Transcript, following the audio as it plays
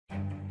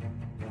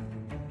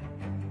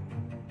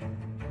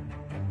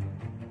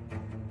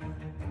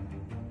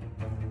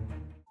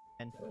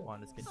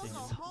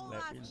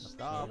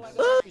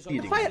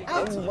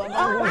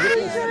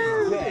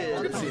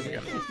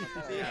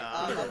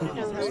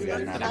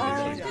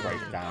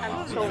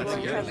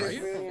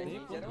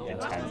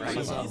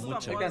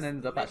Again,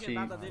 ended up actually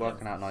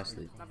working out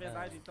nicely.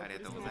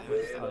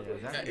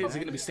 Is he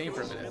gonna be staying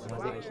for a minute?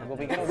 Gue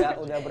pikir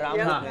udah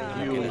berakhir.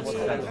 It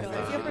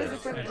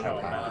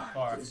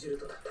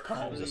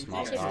was a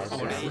smart guy.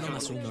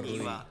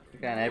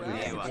 Again,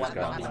 everything was just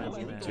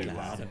going too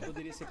well.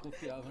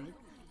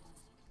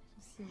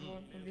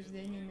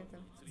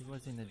 He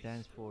was in the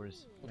dance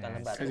force.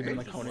 Has he been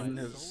like honing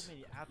his...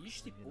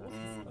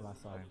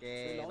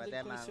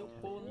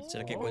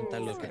 ¿Será que cuenta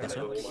lo que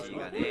pasó?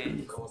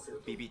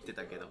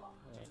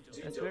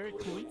 That's very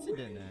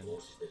coincident, man.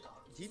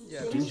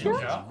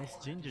 Ginger? Miss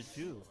Ginger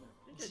too.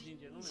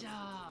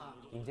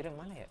 Ginger yang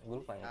mana ya? Gue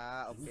lupa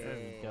ya.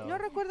 No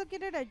recuerdo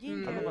quién era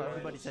Ginger.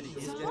 Everybody said he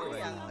is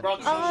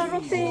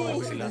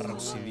Roxy. La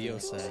Roxy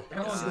diosa.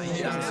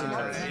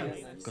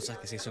 Cosas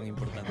que sí son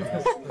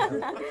importantes.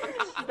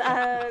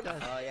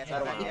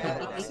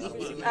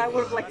 I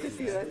would like to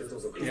see that.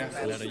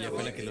 Claro, ella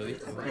fue la que lo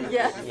dijo.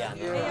 Yeah. Ella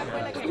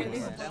fue la que lo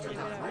dijo.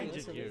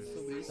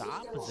 the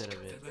opposite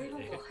of it.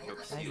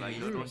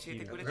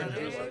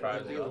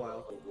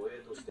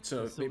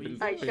 So they've been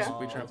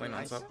basically traveling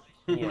nonstop.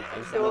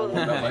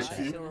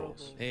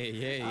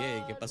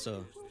 Hey, ¿qué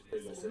pasó?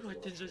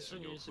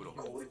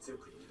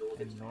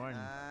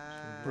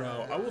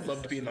 Bro, I would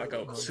love to be in like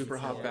a super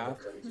hot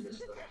bath,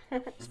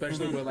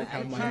 especially where like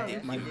how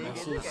my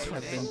muscles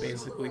have been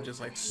basically just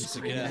like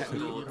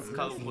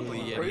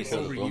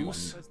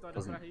overuse.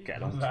 Doesn't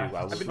get on too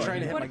well. I've been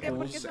trying to hit my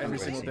goals every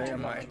single day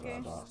on my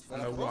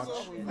watch.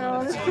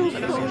 Oh, this feels so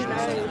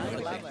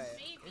nice.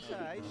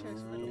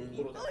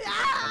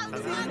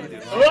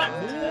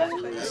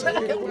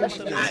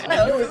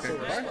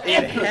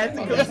 It had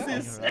to go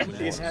this.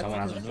 Someone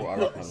has a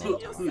photo.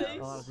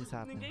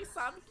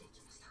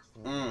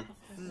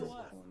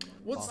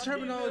 What's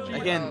terminology?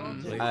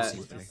 Again,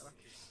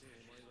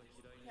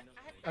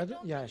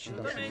 yeah, she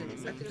does.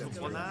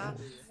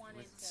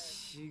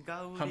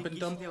 Hump and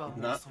dump?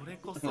 Not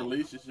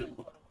relationship.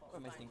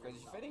 Mas tem coisa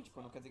diferente,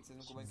 pô, não quer dizer que vocês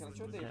não comem que ela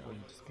te odeia.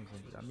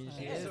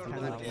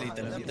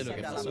 Literalmente lo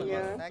que pasó.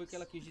 Foi o que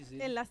ela quis dizer.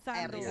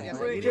 Enlazando. Un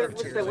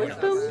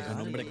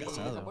hombre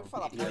casado. Pode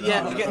falar.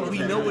 Yeah, again, we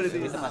know what it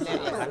is.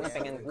 Karena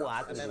pengen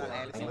kuat.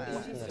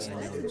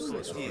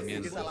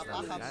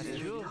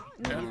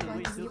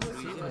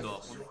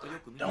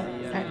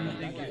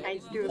 I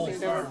do think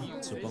there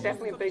was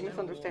definitely a big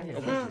misunderstanding.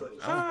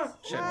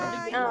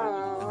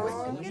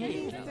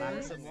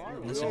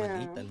 Una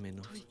semanita al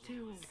menos.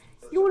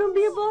 You wouldn't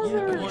be a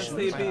bother.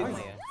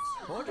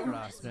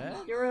 man.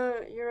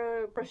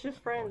 You're a precious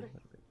friend.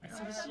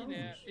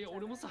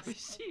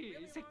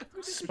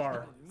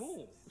 Spar.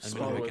 Al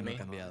menos ve que no ha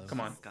cambiado. Come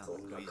on.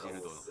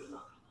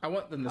 I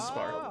want them to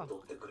spar.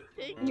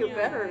 You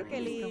better.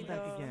 Come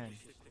back again.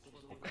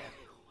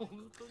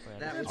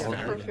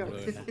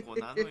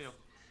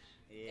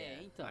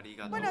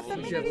 Bueno,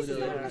 también he visto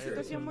una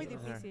situación muy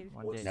difícil.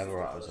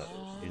 Never are those.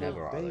 You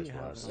never are those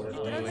words.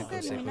 Realmente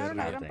eliminaron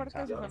a gran parte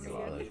de su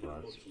familia.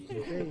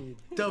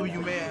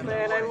 W man.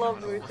 Man, I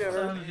love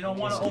whichever. You don't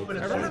want to open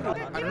it. I don't know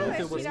if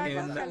it was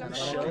in the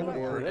show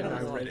or if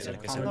I read it,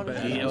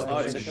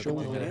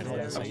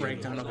 but a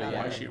breakdown of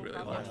why she really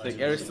left. Like,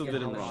 Eric still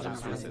did it wrong.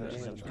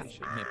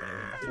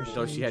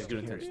 So she had good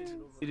intentions.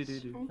 I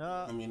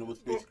mean, it was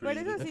space Por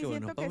eso created. sí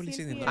siento que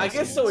sí. I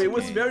guess so. It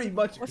was very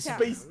much O sea,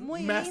 space,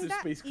 muy massive linda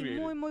space y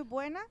created. muy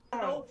buena.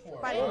 Oh,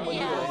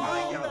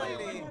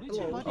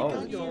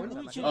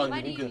 you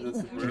didn't get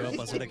this. ¿Qué va a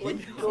pasar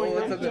aquí?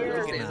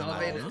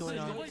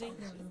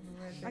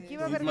 Aquí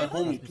va a He's haber my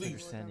homie,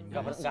 please.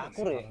 Gak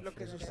akur ya. Lo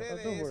que sucede es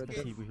que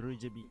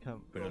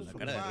Pero la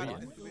cara de Ruya.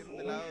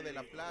 del lado de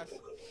la plaza.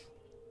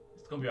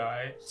 It's gonna be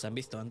alright. ¿Se han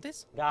visto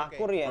antes? Gak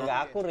akur ya.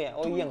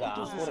 Oh iya gak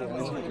akur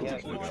ya.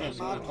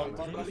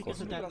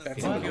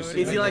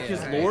 Is he like his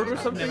lord or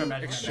something? Good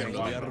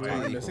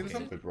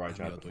right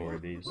out before he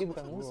leaves. Dia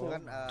bukan musuh.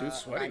 Dude,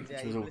 sweating.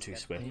 She was all too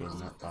swift,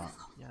 wasn't it? That.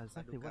 Yeah,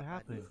 exactly. What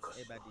happened?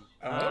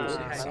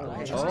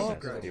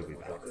 He'll be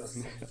back.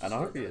 And I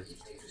hope he is.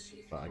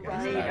 But I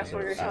Right, guess that's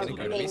what you're talking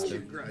about. That's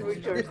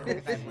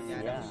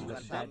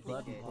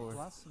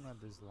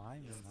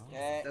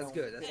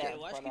good. That's good.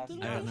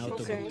 Ha ganado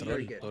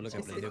autocontrol, todo lo que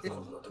aprendió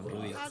con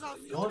Rudy.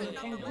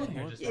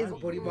 His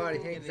body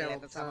hangs out all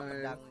the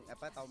time.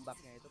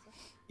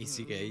 Y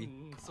sigue ahí.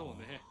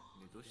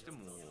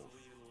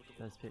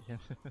 Let's pick him.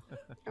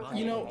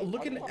 You know,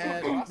 looking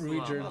at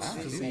Ruijerd's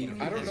physique,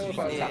 I don't know if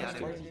I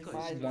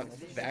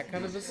want that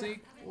kind of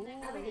physique.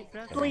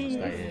 Please.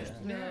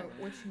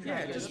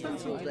 Yeah, just spend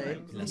some day.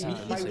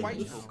 Meet my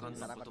wife.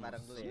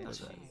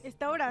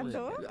 ¿Está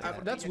orando?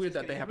 That's weird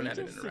that they haven't had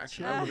an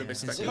interaction. I would have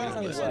expected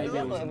them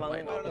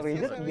to Gue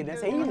emang Razer beda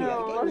seimbang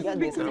ya. Kayak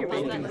dia sih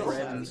bacon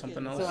bread and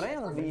something else.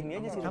 suaranya lebih ini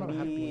aja sih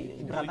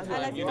lebih berat A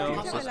las aja.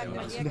 muchachas de la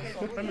comida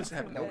que I'm just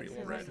having no real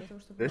bread. You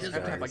have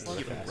to have like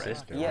keto bread.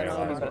 Iya,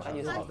 lebih berat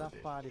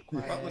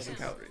Thoughtless and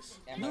calories.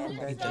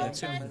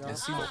 Interacción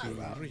intensiva con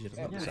Roger.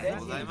 ¿No? O sea,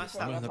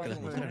 lo mismo que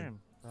las mujeres.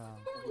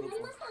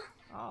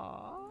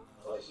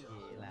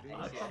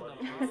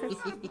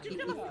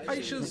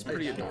 Aisha's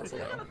pretty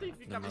adorable.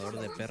 Amador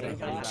de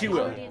perras. She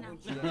will.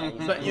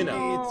 But you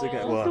know. To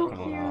get work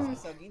on our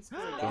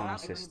Dawn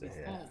sister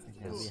here.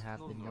 We have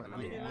the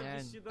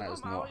That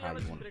is not how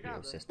you want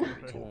your sister to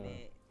be taught.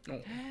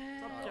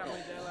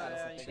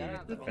 She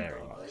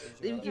very much.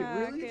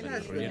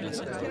 Really?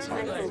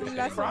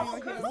 That's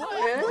Roger no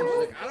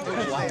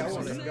se why I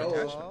want to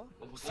go.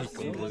 Sí,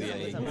 con Rudy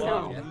ahí.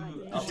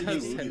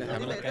 Does tend to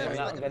have like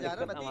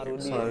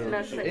So,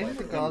 in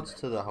regards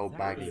to the whole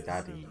baggy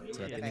daddy,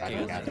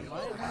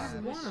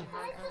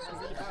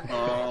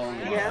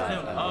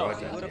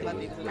 Roger,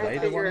 were they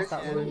the ones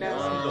that were?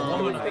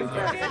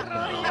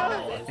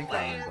 I think I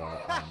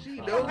remember.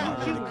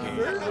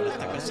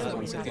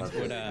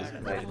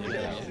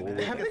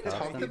 Have they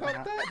talked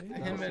about that?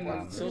 Him and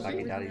Baggy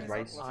Sylvie? daddy's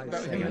race.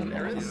 About him and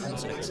Eris?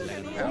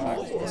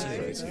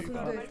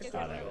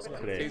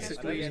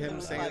 Basically, him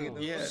saying,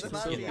 yeah,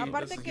 Sylvie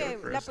Aparte doesn't que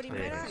go la first.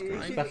 primera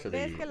Especially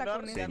vez que la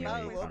conocí seeing how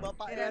he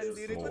kind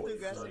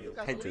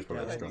of hatred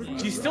for the strong.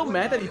 She's still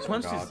mad that he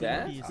punched his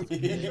dad?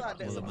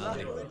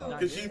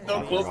 Because she's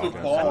so close to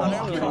Paul,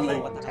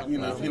 you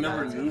know, she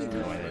never knew.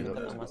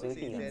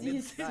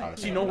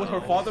 She know what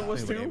her father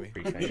was too?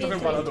 He's talking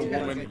about other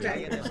woman.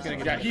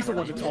 Yeah, he's the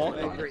one to talk.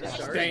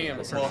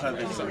 Damn. Paul had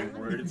the same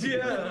words. Yeah.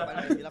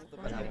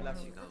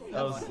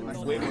 That was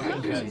way more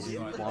intense.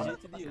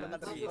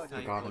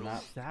 Regarding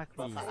that.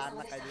 Exactly.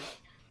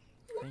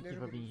 Thank you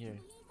for being here.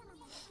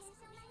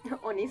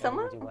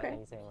 Oni-sama? Okay.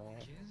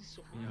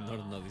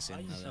 No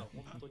dicen nada.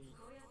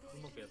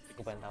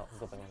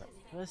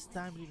 First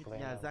time we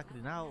yeah,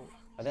 exactly now.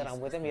 Ada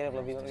rambutnya mirip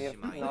lebih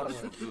normal.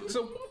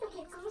 So,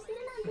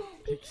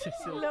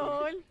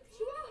 LOL.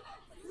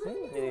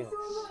 Jadi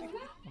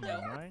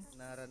Alright.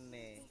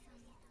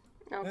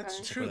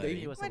 that's true.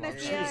 They was Bueno,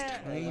 she was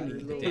tiny.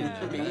 Baby.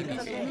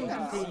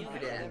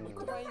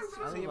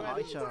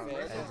 Aisha,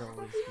 as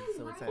always,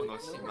 so excited.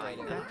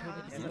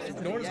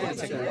 No one's going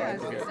to take a while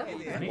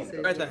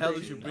here. Where the hell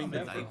did you bring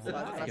that?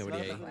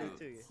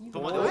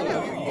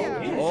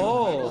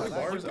 Oh,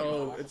 bars?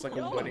 Oh, it's like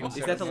a wedding. Is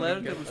that the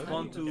letter that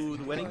respond to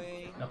the wedding?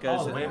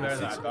 Because Way better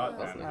than I thought.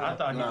 I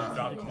thought he just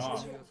dropped them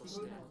off.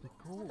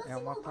 É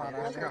uma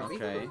parada.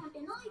 Okay.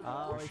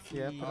 Ah, esse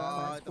é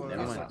pra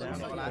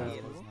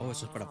Oh,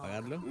 eso es para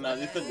pagarlo. Nah,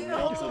 they took the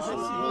mail system is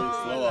really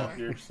slow out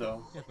here,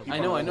 so. I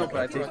know, but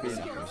I take it.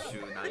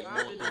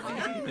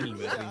 El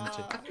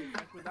berrinche.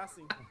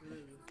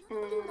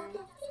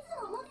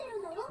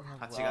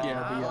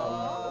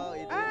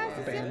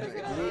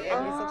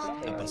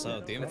 Ha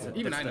pasado tiempo.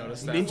 Even I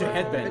noticed that. Ninja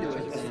headband.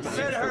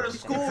 Send her to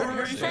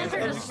school. Send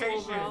her to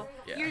school, bro.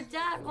 Your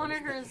dad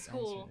wanted her in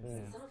school.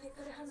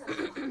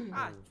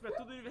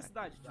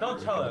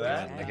 Don't tell her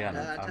that. Again,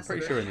 I'm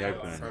pretty sure in the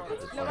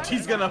opening,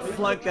 She's gonna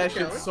flunk that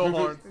shit so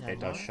hard. it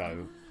does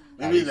show.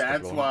 Maybe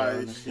that's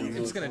why she It's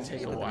was. gonna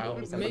take a while.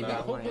 Maybe,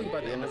 hopefully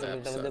by the end of the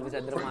episode.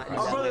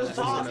 Our brother's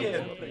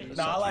talking.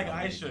 Nah, I like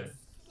Aisha.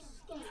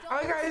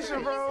 I got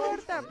Aisha, bro.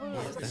 Importa,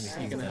 pues. Is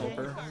he gonna help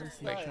her,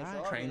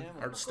 like, train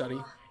or study?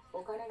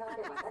 こ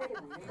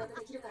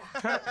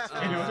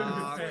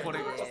れ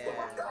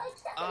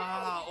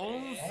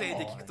音声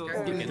で聞くと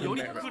よ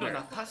り来る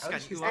な確か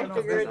に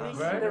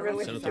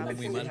Se lo tomó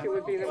muy mal.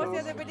 O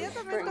sea, debería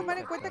también tomar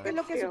en cuenta que es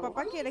lo que su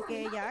papá quiere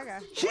que ella haga.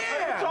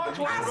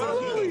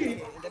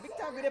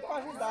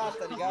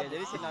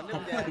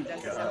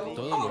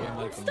 Todo lo ve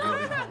mal conmigo.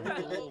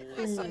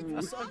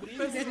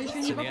 Se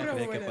niega a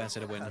creer que pueda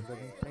ser bueno.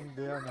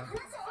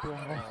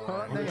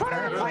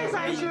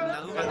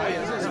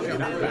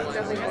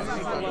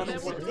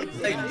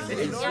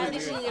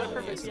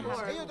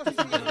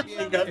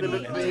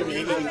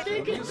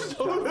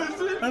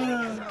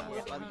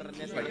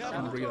 Like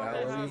in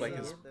reality, like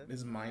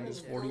his mind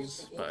is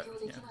 40s, but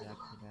yeah.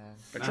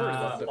 But sure,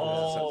 that's different.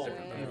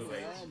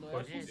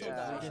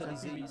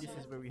 This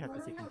is where we have to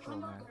take control,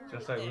 man.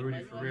 Just like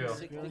Rudy for real.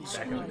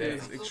 Back in the day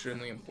is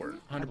extremely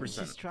important. 100%.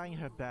 She's trying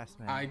her best,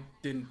 man. I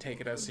didn't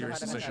take it as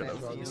serious as I should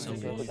have.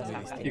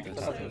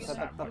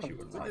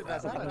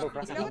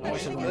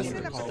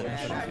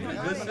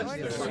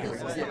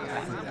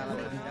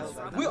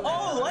 We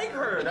all like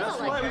her. That's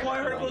why we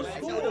want her to go to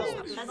school.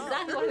 That's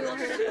exactly why we want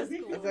her to go to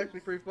school. That's actually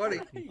pretty funny.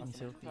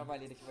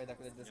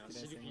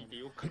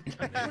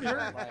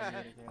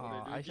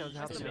 Aisha was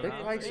helping Big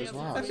her place as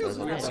well. That feels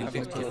So weird. there's a lot of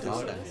people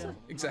out there.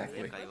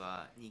 Exactly. 世界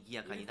は賑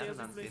やかになる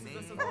なんてね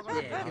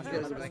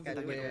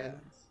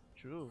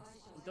True.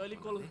 Então ele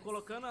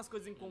colocando as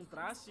coisas em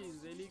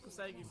contrastes, ele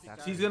consegue ficar...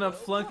 She's gonna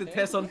flunk the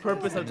test on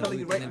purpose, I'm telling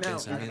you right now.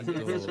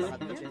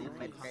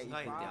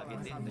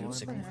 No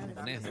sé cómo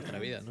japonés, nuestra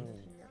vida, ¿no?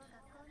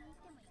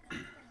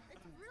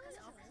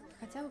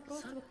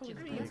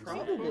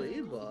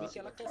 Probably, but.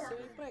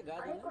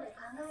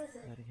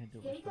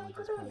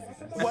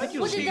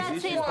 What did that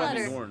say in the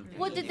letter?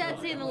 What did that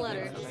say in the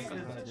letter?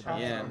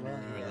 Yeah.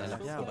 La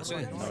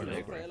preocupación es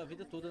enorme.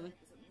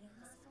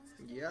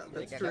 Yeah,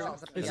 that's true.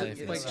 It's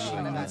like she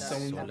needs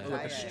someone with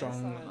like a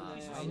strong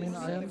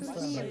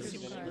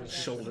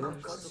shoulder.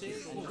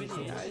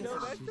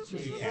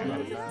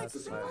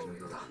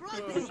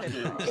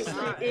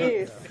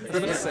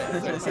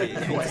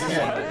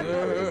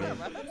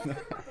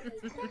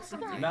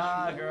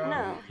 Nah, girl.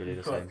 No. Really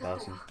the same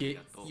person. Get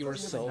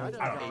yourself a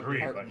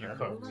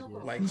partner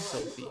like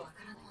Sophie.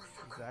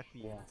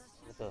 Exactly.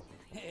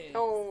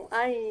 Oh,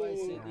 I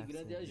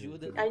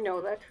know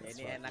that. Yo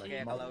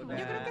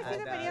creo que sí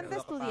deberían de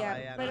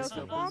estudiar, pero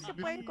supongo que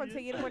pueden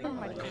conseguir buenos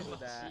maridos.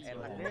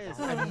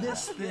 I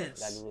miss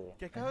this.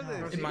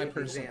 In my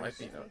personal life,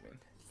 you know what I mean.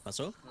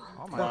 ¿Pasó?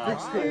 Oh my god.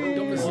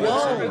 Don't miss Whoa.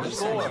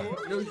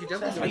 No, you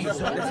definitely don't.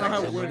 That's not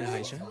how it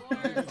works.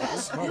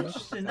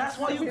 That's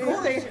why you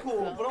go to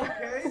school, but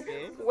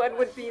okay. What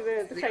would be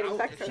the deciding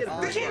factor?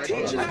 They can't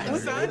teach that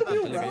inside of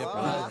you.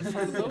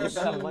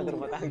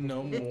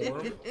 No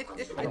more.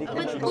 But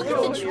look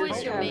at the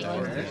choice you're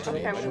making.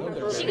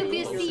 She could be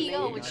a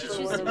CEO, but she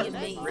chooses to be a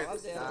maid.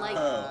 Like,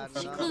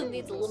 she clearly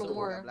needs a little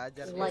more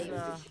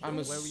life. I'm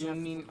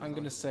assuming I'm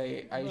gonna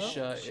say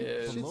Aisha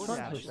is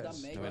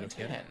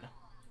 10.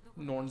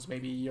 Norn's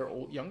maybe a year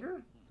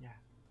younger? Yeah.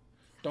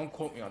 Don't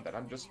quote me on that.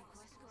 I'm just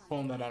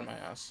pulling that out of my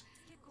ass.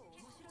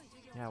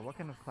 Yeah, what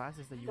kind of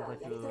classes that you would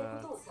like to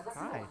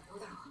try?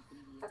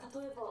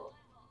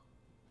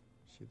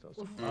 She does.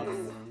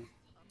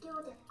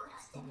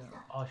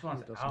 Oh, she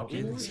wants out.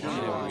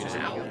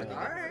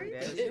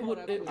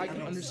 I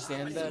can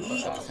understand that, but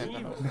at the same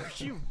time,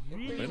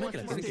 Problema es que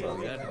la tienen que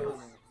cuidar.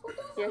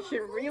 Yeah, she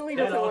really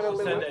doesn't want to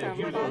live with them.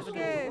 Es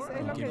que es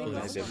lo que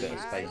dice.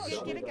 Sí,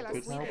 quiere que las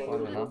cuide.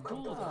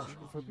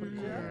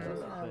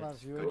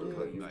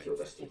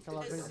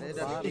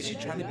 is she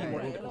trying to be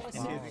more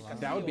independent?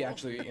 That would be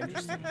actually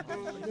interesting.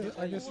 If,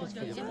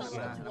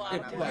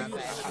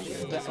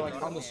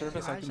 like on the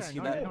surface, I can see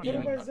that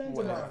being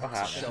shown. I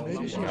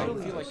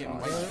feel like it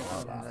might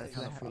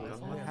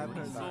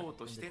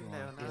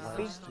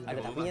be.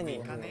 Ada tapinya nih.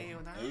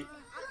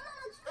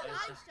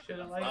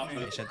 Ella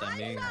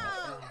también.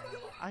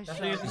 That's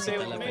what you have to say Está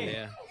with la me.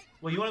 pelea.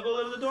 Well, you want to go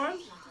live in the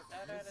dorms?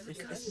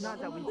 It's not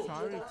that we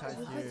prioritize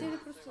you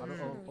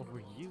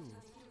over you.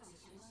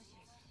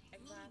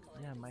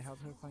 Yeah, might help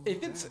her find.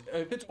 If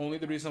it's only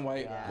the reason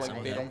why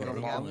like they don't get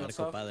along and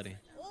stuff. Padre.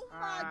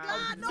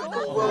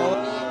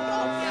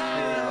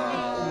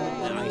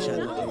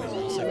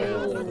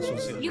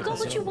 You got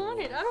what you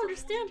wanted. I don't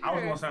understand I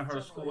was her. gonna send her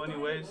to school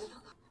anyways.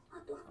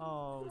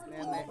 Oh,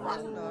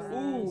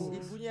 Ooh.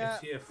 And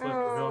she had flipped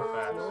real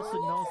fast. also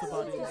knows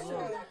about it as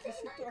well.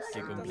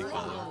 Qué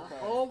complicado.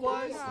 Oh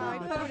my Ay,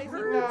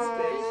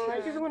 pobrecita.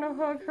 I just want to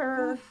hug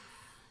her.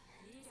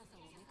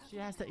 She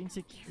has the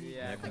insecurity.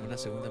 Era como una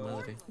segunda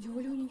madre.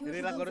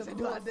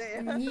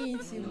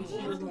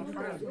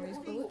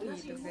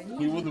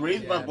 He was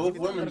raised by both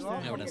women.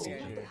 Un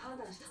abracito.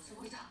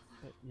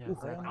 I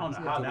don't know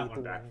how that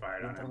one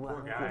backfired on that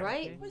poor guy.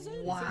 Right?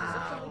 Wow.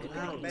 I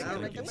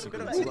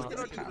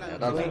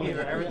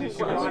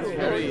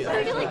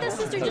feel like that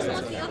sister just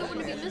wants the other one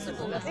to be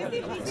miserable.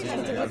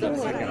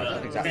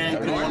 And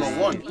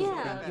 101.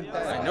 Yeah.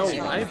 I know,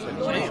 I've been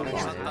playing. You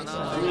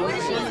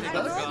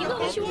got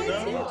what you wanted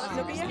too.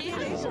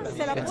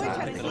 Se la puede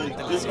echar en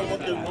Just know what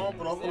they want,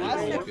 but also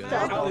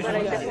But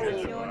I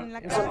definitely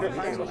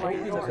understand why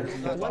you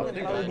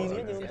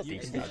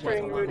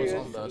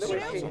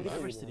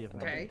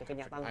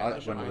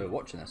When we were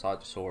watching this, I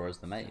just saw her as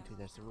the maid.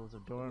 There's the rules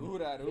of dorm.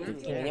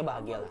 Kayaknya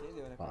bahagia lah.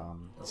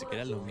 Ni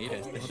siquiera lo mira,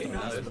 está en otro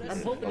lado.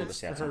 I'm hoping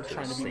it's her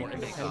trying to be more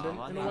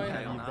independent in a way,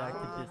 Back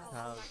to this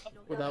house.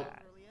 without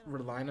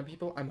relying on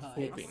people. I'm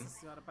hoping.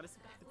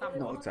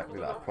 Not exactly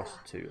like a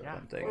prostitute, I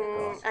don't think.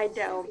 I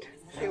doubt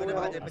she will.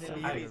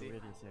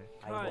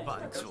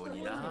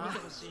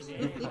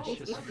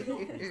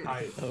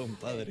 Oh, un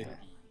padre.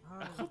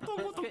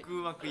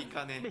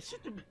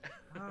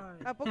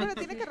 ¿A poco le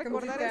tiene que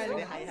recordar eso?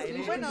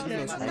 Bueno, no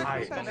es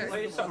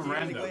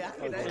importante.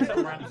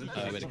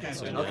 A ver qué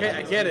suena. Okay,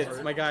 I get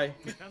it, my guy.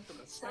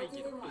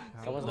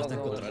 No está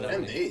controlable.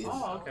 And days.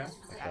 Oh, okay.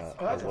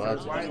 Her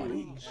words are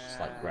just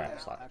like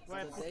raps, like.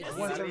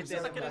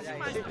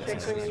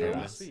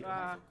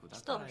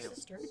 Stop,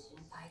 sister.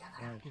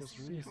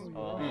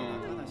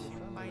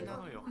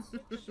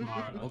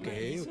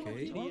 Okay.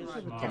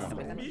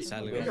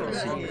 Salgo.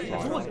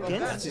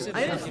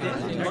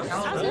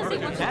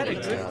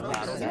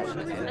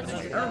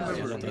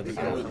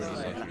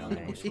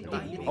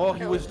 Oh,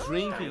 he was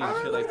drinking and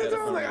shit like that.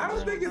 I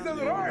was thinking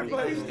something hard,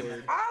 but I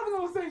was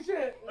gonna say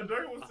shit.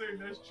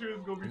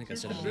 Tiene que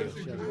hacer amigos.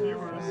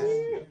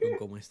 Con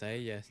cómo está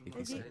ella es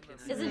difícil.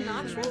 Is it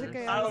not true?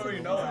 I don't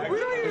even know. We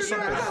don't even know.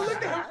 I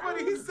looked at how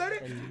funny he said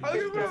it. I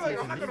was like,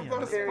 I'm not gonna blow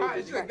the spot.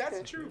 She's like,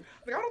 that's true.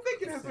 Like, I don't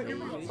think it has to hear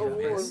Oh,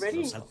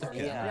 already? Los saltos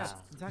que da.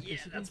 Exactly.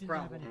 She didn't seem to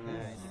have any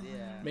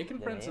Making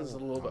friends is a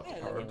little bit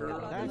harder,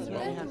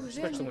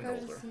 especially when you're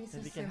older.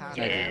 Then we can have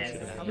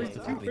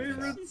Two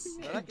favorites.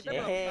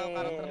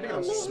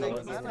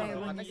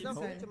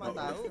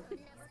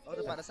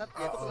 Udah pada saat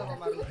dia tuh ketemu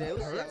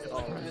Marudeus yang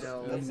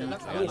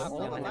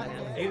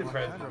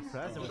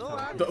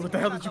What the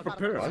hell did you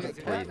prepare?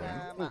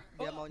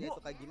 dia maunya itu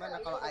kayak gimana?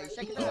 Kalau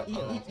Aisyah kita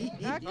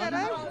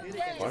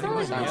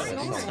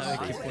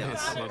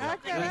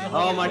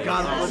Oh my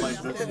god! I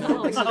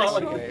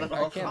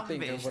can't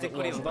think of what it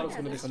was. I thought it was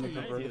going to be something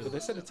perverted, but they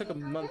said it took a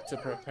month to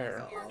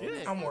prepare.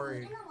 I'm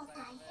worried.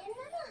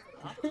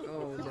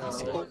 Oh no.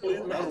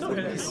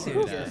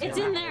 It's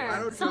in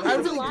there.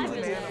 Something's alive in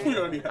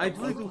there. I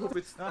really do hope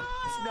it's not.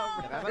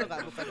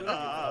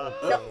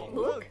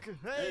 Look.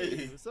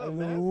 Hey.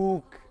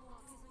 Luke.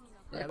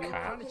 Yeah, we were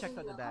trying to check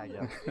out the bag,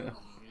 yeah.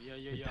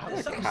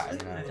 There's a cat in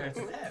there.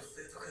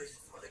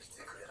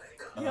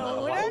 ¿Y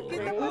ahora qué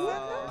está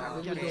pasando?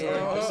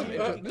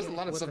 There's a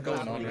lot of stuff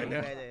going on right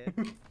now.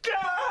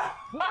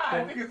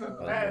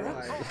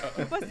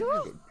 ¿Qué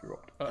pasó?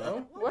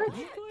 Uh-oh. What?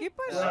 ¿Qué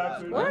pasó?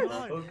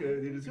 What?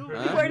 Okay,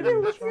 Why are you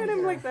looking at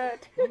him like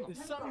that?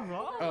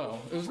 Oh,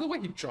 it was the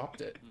way he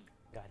dropped it.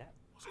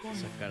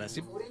 Esas caras,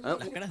 sí.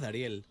 Las caras de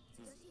Ariel.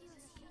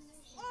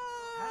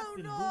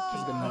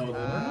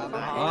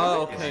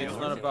 Oh, okay, it's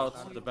not about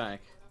the bag.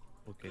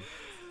 Okay.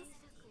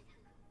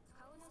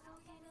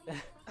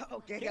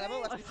 Oke, kenapa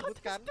masih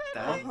disebutkan?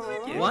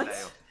 What?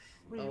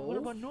 Wait, what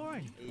about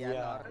Norn?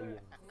 Iya,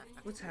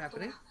 What's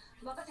happening?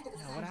 Yeah,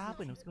 what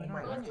happened? What's going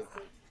on?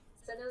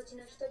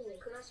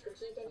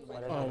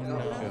 Oh no.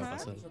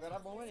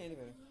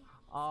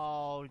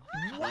 Oh,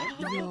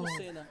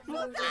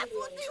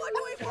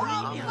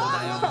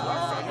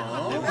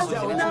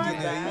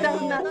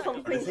 That's not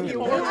something you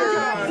want.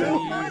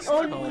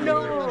 Oh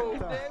no!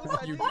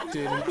 You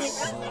didn't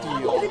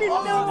steal. You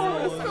didn't know!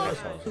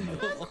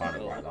 Kind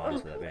of white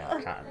lines with it being a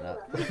cat and that.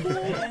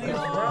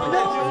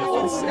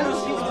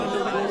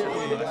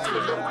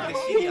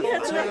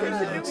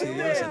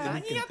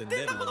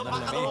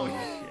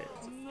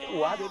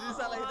 What?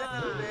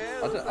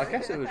 I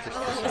guess it was just.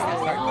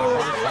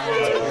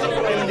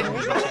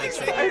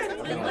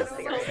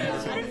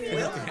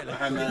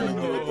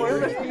 One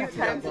of the few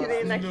times he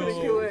didn't actually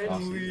do it.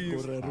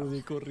 Corre,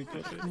 Rudy, corre.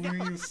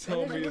 Please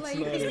tell me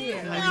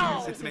it's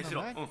not. 説明し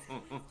ろ。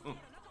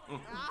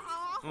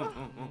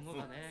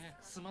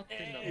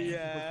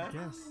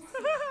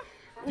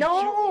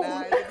No!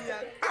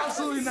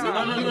 Absolutely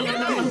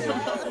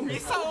not. ミ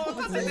サを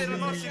立ててる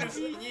の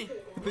印に。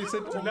 They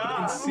said to me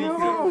in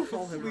secret.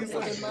 Please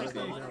let him not be.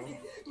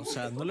 O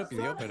sea, no lo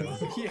pidió, pero.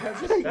 He has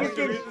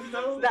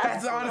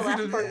That's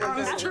honestly the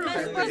honest truth.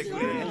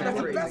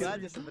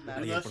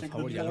 Ariel, por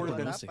favor, ya lo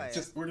conoce.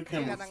 Just where the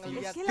camera? They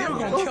were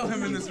gonna kill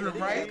him in this room,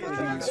 right?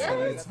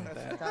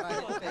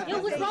 Yo,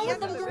 what's wrong with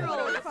them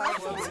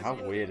girls? How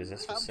weird is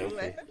this for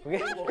Sophie?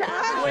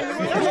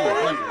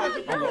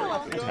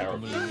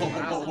 Terrible.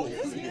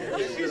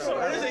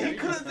 He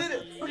could have did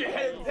it.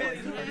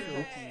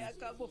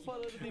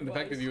 And the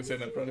fact that you said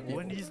that in front of me.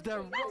 when he's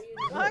there.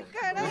 ¡Ah,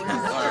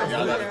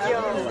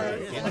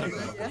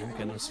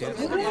 Que no cierra.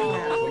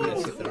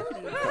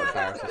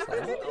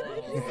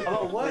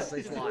 Oh, what?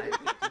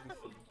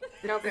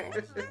 Okay.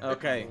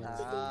 Okay.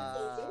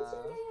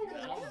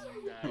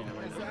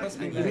 Must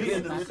be That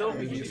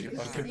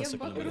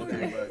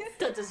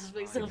doesn't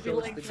make Sophie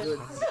like that.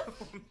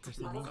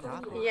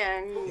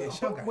 Yeah.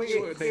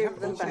 Wait, they have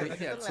to check.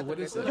 Yeah, so what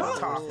is it?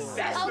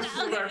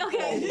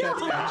 Okay.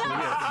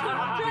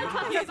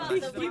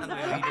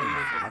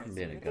 Haven't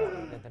been a girl.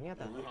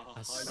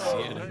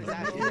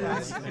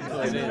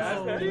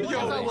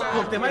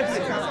 Look, they might be.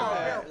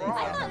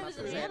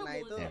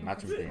 Yeah,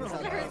 imagine being a girl.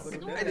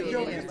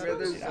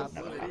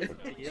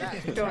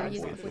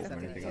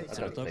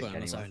 Sobre todo cuando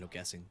no sabes lo que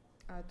hacen.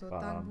 Never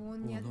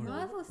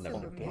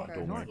want to put my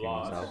door anything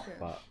myself,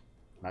 but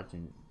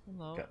imagine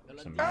get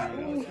some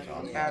girls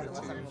to ask you to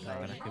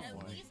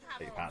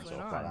take your pants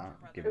off like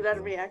that. Give it That to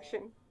them.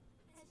 reaction.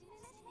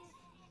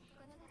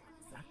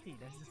 Exactly,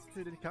 that's the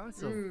student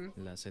council.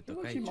 La se Well,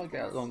 toca she y might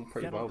get along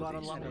pretty well with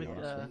these along two, with,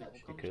 honestly.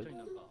 she could.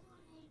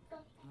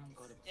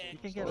 You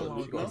can get along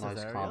She's got a with nice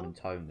Ariel. calming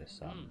tone,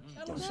 this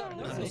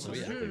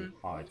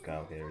eyed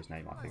girl here, his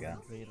name I forget.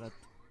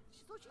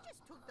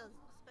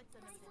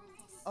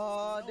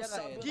 Oh, dia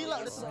nggak gila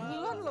udah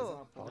sebulan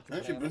loh.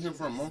 Actually been here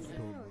for a month.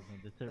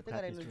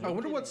 I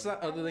wonder what's that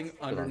other thing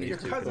underneath.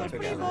 Your cousin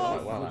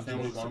Well,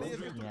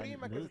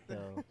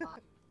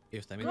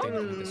 Ellos también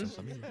técnicamente son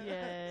familia.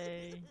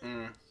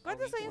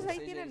 ¿Cuántos años ahí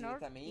tiene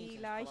Nord y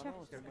la Aisha?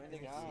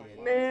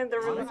 Man, the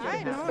really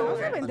Ay, no, no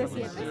se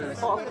 27.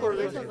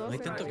 awkward. No hay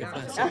tanto que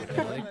pasa, pero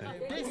no deja.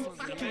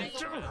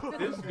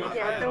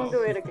 Yeah, don't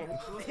do it again.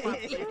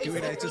 ¿Qué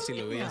hubiera hecho si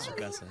lo veía en su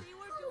casa?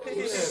 Why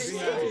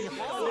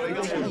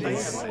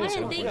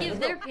didn't they give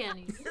their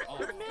panties?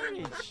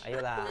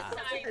 Ayolah.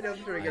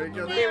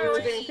 They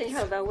really didn't think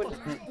how that would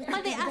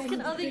Are they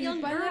asking other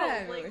young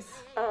girls?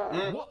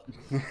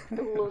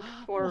 look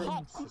for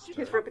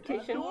his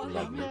reputation.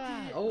 Lovely.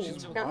 Oh,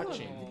 she's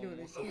watching.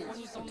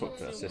 Talk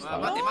to her sister. For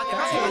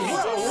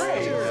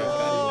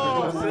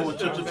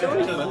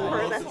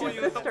that's his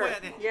sister.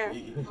 Yeah.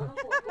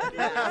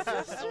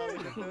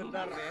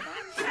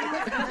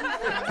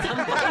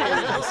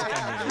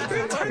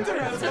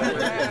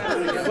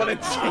 What a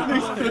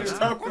change!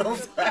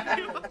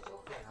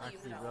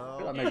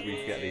 Maybe we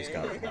get these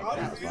guys.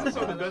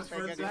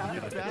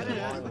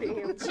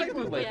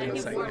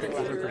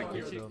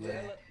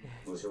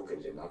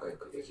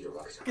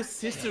 Like a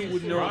sister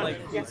would know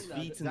like his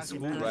feats in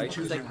school, right?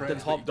 She's like the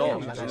top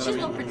dog. She's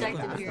well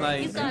protected here.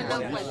 He's got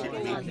enough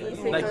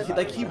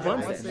like he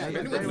runs it.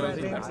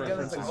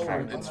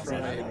 It's from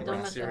a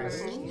run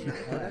series. I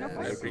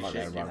appreciate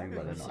they're running,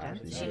 but they're not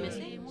actually. She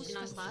missing? She's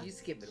not in class? She's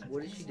skipping.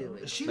 What is she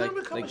doing?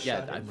 Like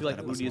yeah, I feel like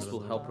Rudius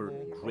will help her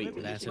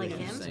greatly. Like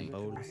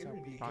him?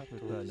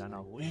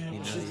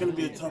 She's gonna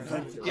be a tough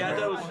fight. Yeah,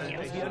 that was.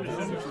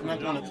 She's not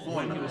gonna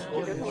point.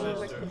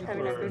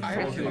 I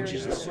actually think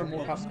she's a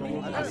more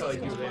possible.